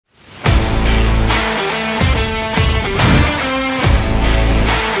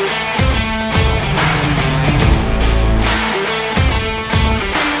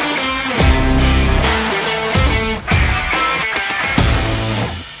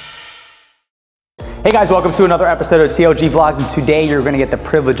Hey guys, welcome to another episode of TLG Vlogs, and today you're going to get the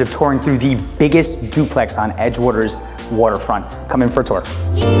privilege of touring through the biggest duplex on Edgewater's waterfront. Come in for a tour.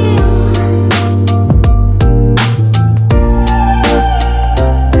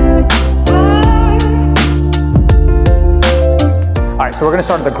 Alright, so we're going to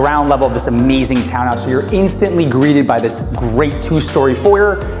start at the ground level of this amazing townhouse. So you're instantly greeted by this great two-story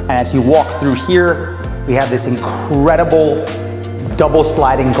foyer, and as you walk through here, we have this incredible double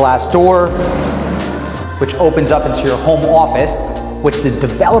sliding glass door, which opens up into your home office, which the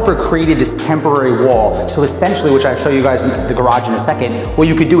developer created this temporary wall. So essentially, which I'll show you guys in the garage in a second, what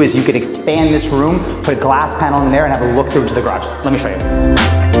you could do is you could expand this room, put a glass panel in there, and have a look through to the garage. Let me show you.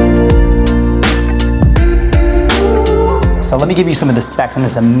 So let me give you some of the specs on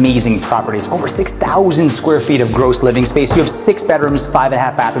this amazing property. It's over 6,000 square feet of gross living space. You have 6 bedrooms,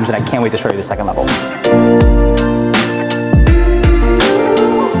 5.5 bathrooms, and I can't wait to show you the second level.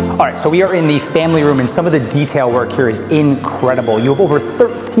 All right, so we are in the family room, and some of the detail work here is incredible. You have over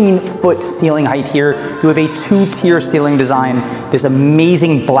 13-foot ceiling height here. You have a 2-tier ceiling design, this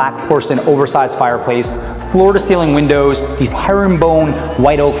amazing black porcelain oversized fireplace, floor-to-ceiling windows, these herringbone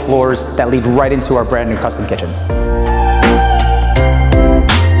white oak floors that lead right into our brand new custom kitchen.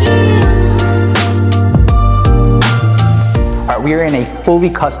 We are in a fully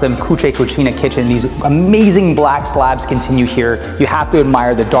custom Cuce Cucina kitchen. These amazing black slabs continue here. You have to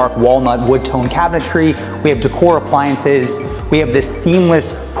admire the dark walnut wood tone cabinetry. We have decor appliances. We have this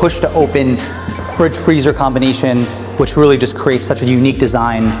seamless push to open fridge freezer combination, which really just creates such a unique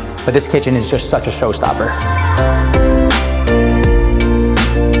design. But this kitchen is just such a showstopper.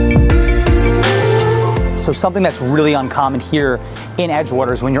 So something that's really uncommon here in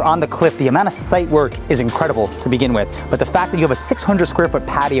Edgewater is when you're on the cliff, the amount of site work is incredible to begin with. But the fact that you have a 600 square foot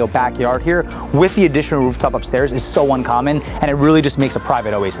patio backyard here with the additional rooftop upstairs is so uncommon, and it really just makes a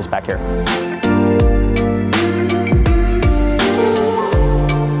private oasis back here.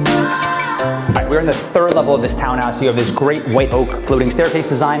 All right, we're in the third level of this townhouse. You have this great white oak floating staircase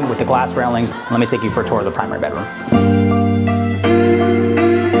design with the glass railings. Let me take you for a tour of the primary bedroom.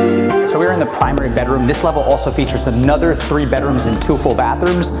 So we're in the primary bedroom. This level also features another 3 bedrooms and 2 full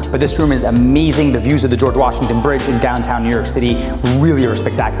bathrooms, but this room is amazing. The views of the George Washington Bridge in downtown New York City really are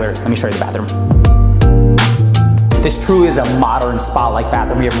spectacular. Let me show you the bathroom. This truly is a modern spa-like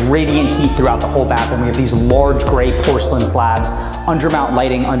bathroom. We have radiant heat throughout the whole bathroom. We have these large gray porcelain slabs, undermount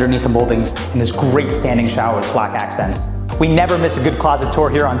lighting underneath the moldings, and this great standing shower with black accents. We never miss a good closet tour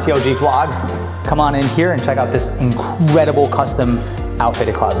here on TLG Vlogs. Come on in here and check out this incredible custom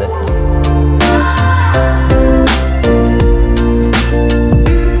outfitted closet.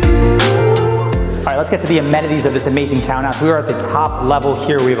 All right, let's get to the amenities of this amazing townhouse. We are at the top level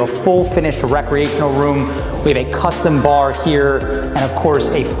here. We have a full finished recreational room. We have a custom bar here, and of course,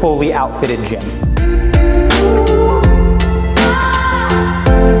 a fully outfitted gym.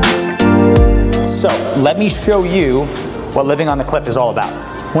 So let me show you what living on the cliff is all about.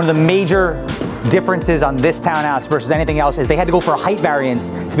 One of the major differences on this townhouse versus anything else is they had to go for a height variance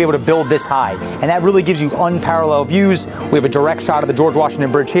to be able to build this high. And that really gives you unparalleled views. We have a direct shot of the George Washington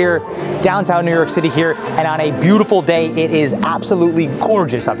Bridge here, downtown New York City here, and on a beautiful day, it is absolutely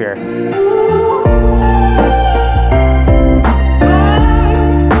gorgeous up here.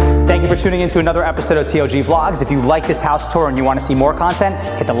 Thank you for tuning in to another episode of TLG Vlogs. If you like this house tour and you want to see more content,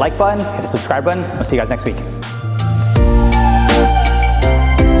 hit the like button, hit the subscribe button. I'll see you guys next week.